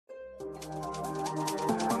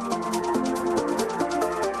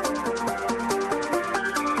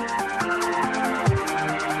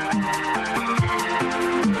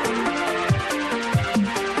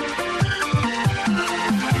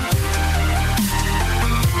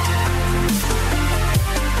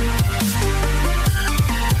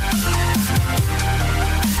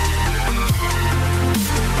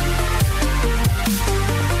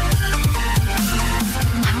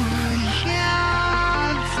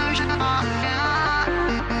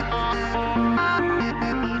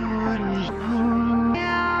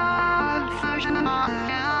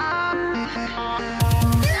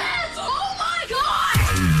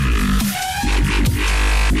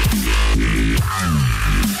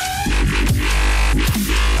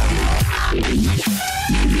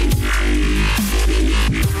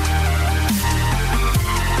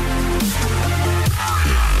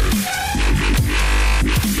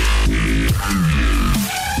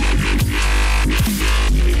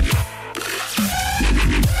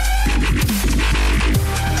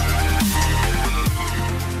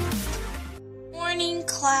Morning,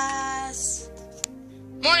 class.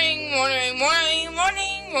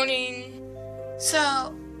 Morning.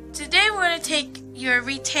 So, today we're going to take your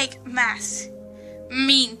retake math.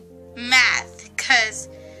 Math.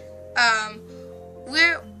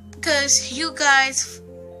 Because you guys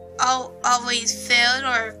always failed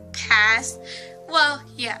or passed. Well,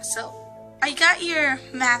 yeah, so I got your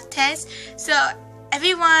math test. So,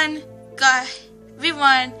 everyone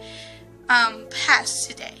passed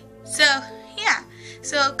today. So, yeah.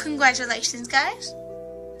 So, congratulations, guys.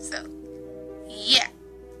 So, yeah.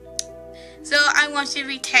 So, I want you to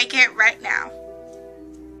retake it right now.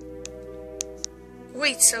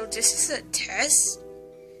 Wait, so this is a test?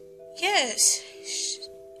 Yes.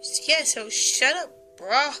 Yeah, so shut up,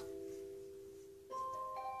 bruh.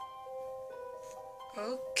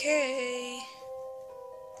 Okay.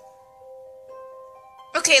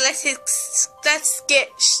 Okay, let's get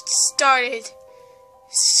started.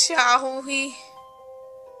 Shall we?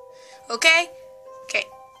 Okay? Okay.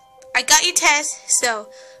 I got your test, so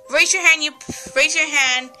raise your hand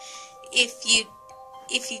if you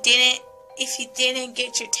didn't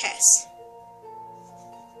get your test.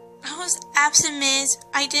 I was absent, miss.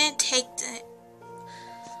 I didn't take the...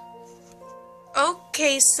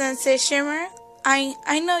 Okay, Sunset Shimmer.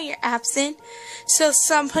 I know you're absent, so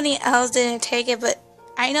somebody else didn't take it, but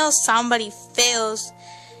I know somebody fails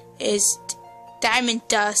is Diamond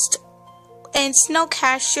Dust and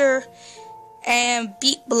Snowcatcher and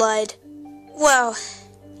Beat Blood. Well,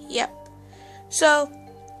 yep. So,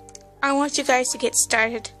 I want you guys to get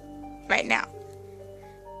started right now.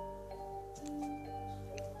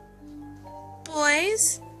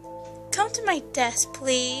 Boys, come to my desk,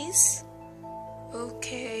 please.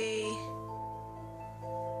 Okay.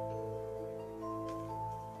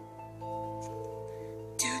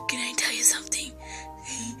 Dude, can I tell you something?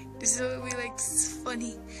 This is what we like. This is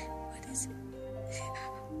funny. What is it?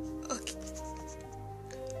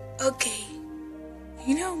 Okay.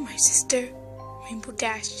 You know my sister, Rainbow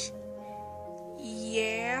Dash?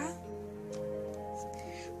 Yeah.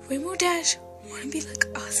 Rainbow Dash wanna be like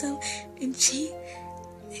awesome, and she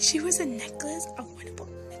was a necklace, a winnable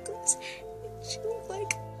necklace. And she was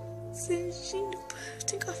like, since she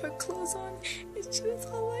took off her clothes on, and she was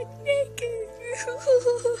all like naked.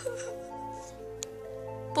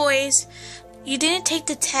 Boys, you didn't take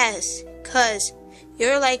the test, cause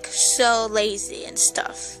you're like so lazy and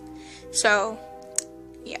stuff. So,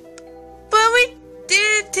 yep. But we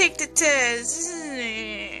did take the test.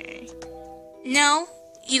 No,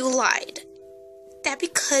 you lied. That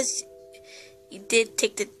because you didn't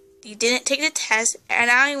take the test, and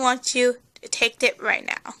I want you to take it right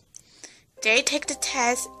now. They take the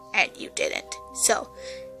test and you didn't. So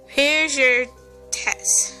here's your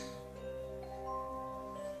test.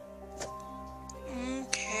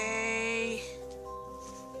 Okay.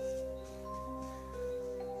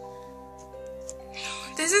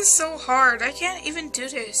 This is so hard. I can't even do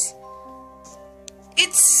this.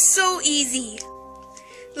 It's so easy.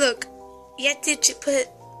 Look, you have to put...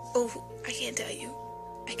 Oh, I can't tell you.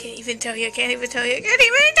 I can't even tell you.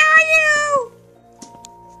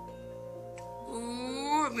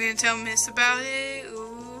 Ooh, I'm gonna tell Miss about it.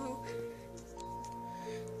 Ooh.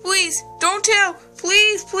 Please, don't tell.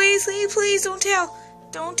 Please, don't tell.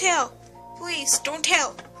 Don't tell. Please, don't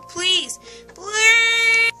tell. Please.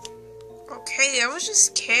 Okay, I was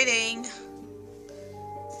just kidding.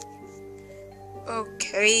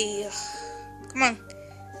 Okay. Come on.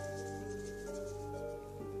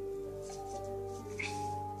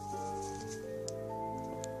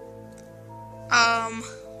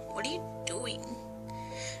 What are you doing?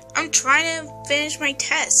 I'm trying to finish my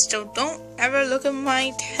test, so don't ever look at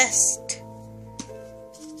my test.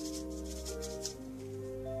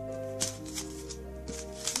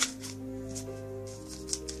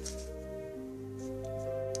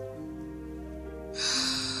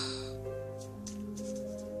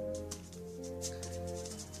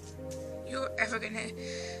 You're ever gonna...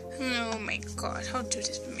 Oh my god, I'll do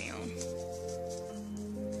this on my own.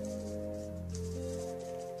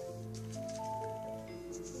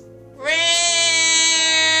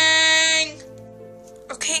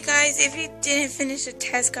 Okay guys, if you didn't finish the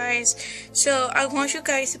test guys, so I want you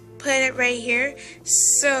guys to put it right here.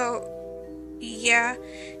 So yeah,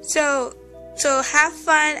 so have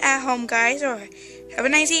fun at home guys, or have a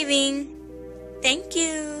nice evening. Thank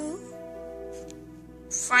you.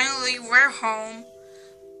 Finally we're home.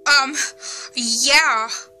 Yeah,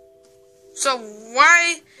 so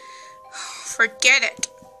why forget it.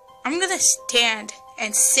 I'm gonna stand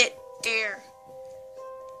and sit there.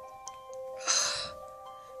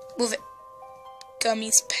 Move it.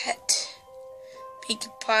 Gummy's pet. Pinkie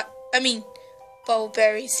Pie.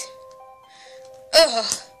 Bullberry's.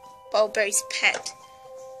 Ugh. Bullberry's pet.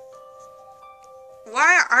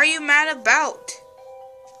 Why are you mad about?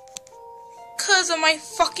 'Cause of my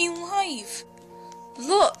fucking life.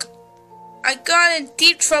 Look. I got in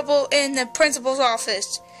deep trouble in the principal's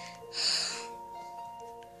office.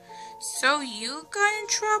 So you got in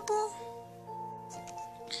trouble?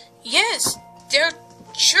 Yes. They're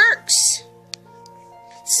jerks.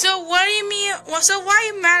 So what do you mean? So why are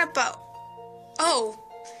you mad about? Oh,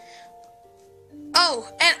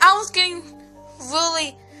 and I was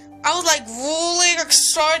really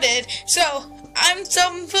excited. So I'm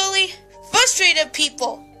some really frustrated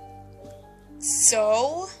people.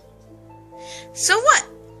 So what?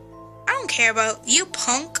 I don't care about you,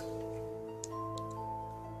 punk.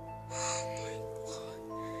 Oh my god.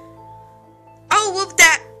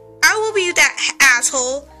 I will be that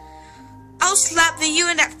asshole. I'll slap you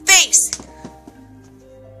in that face.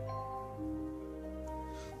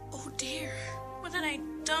 Oh dear. What had I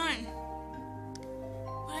done?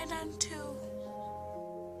 What had I done to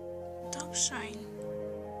Duckshine?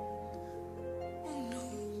 Oh no.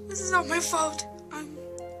 This is not my fault.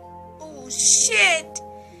 Oh shit.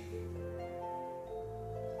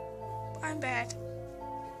 I'm bad.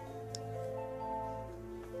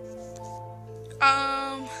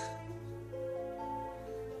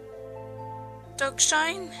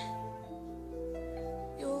 Duckshine?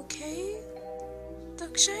 You okay?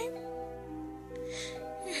 Duckshine?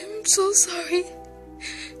 I'm so sorry.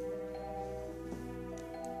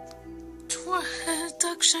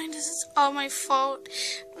 Duckshine, this is all my fault.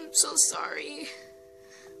 I'm so sorry.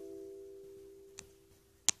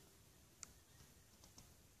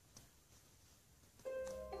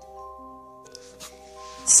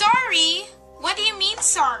 Sorry? What do you mean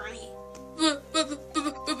sorry?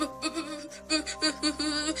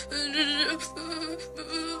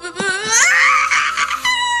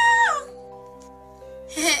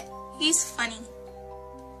 He's funny.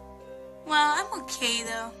 Well, I'm okay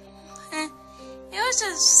though. It was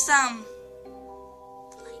just some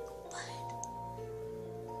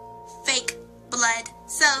fake blood.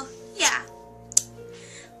 So yeah.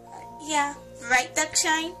 Yeah, right,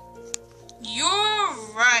 Duckshine? You're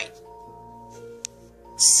right.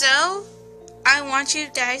 So, I want you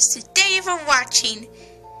guys to thank you for watching.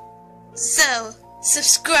 So,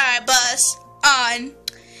 subscribe us on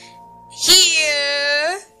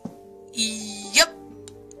here. Yup.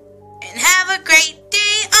 And have a great